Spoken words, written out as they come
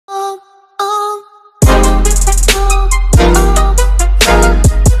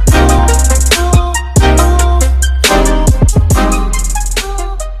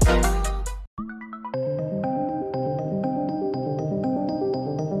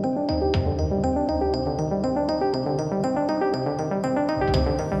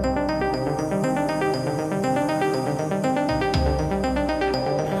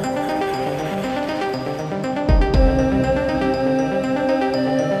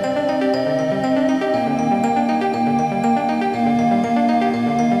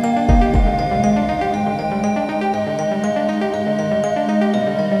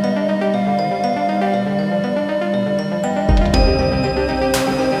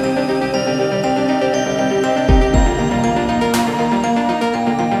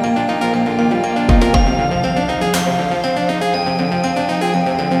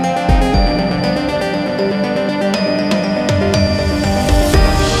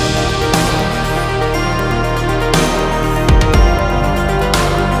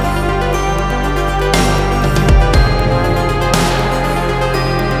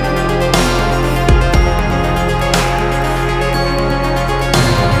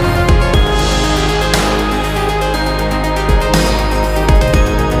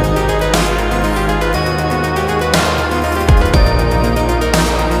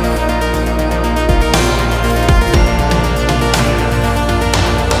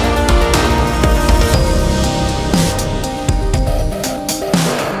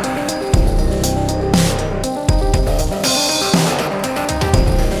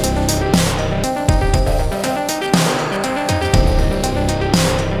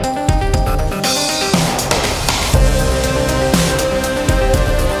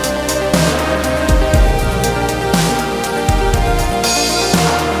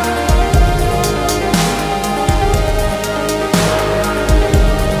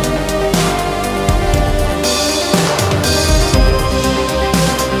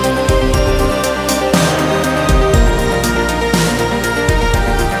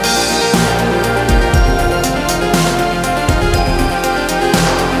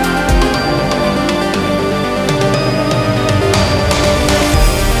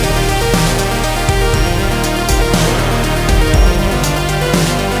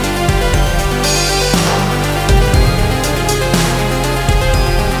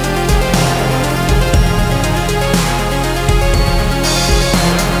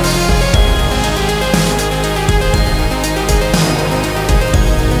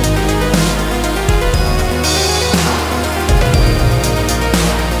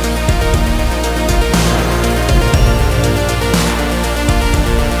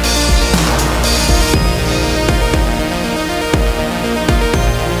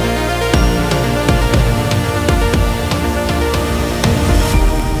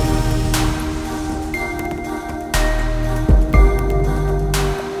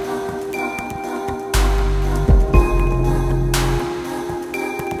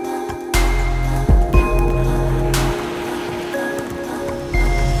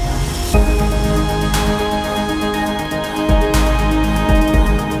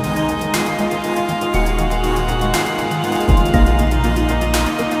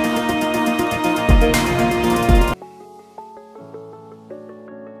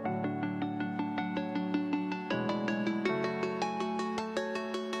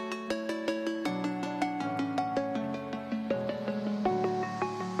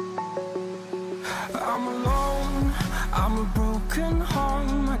broken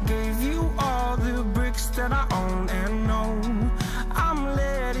home. I gave you all the bricks that I own and know. I'm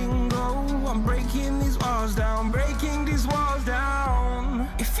letting go, I'm breaking these walls down, breaking these walls down.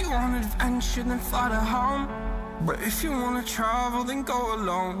 If you want adventure, then fly to home. But if you wanna travel, then go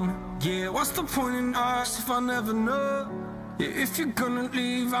alone. Yeah, what's the point in us if I never know? Yeah, if you're gonna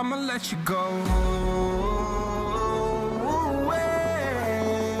leave, I'ma let you go.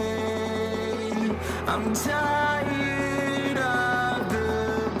 I'm tired of the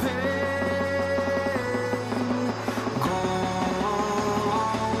pain. Go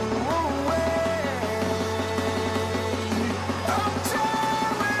away. I'm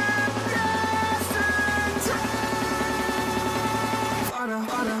tired of yesterday.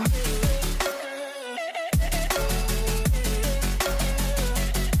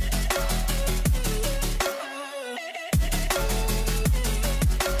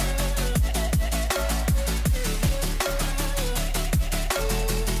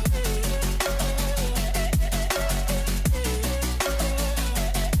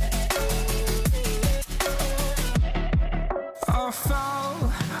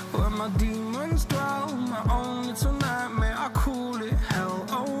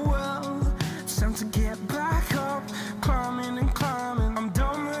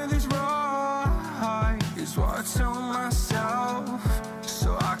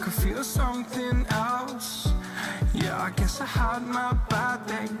 I had my bad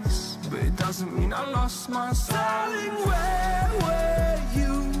days, but it doesn't mean I lost my style. Darling, where were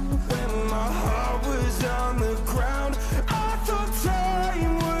you when my heart was on the ground? I thought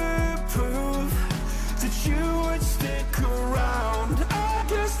time would prove that you would stick around. I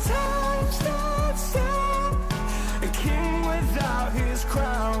guess time stands still, a king without his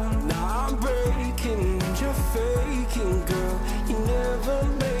crown. Now I'm breaking and you're faking, girl. You never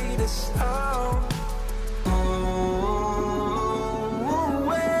made a sound.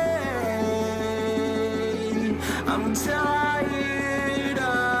 I'm tired.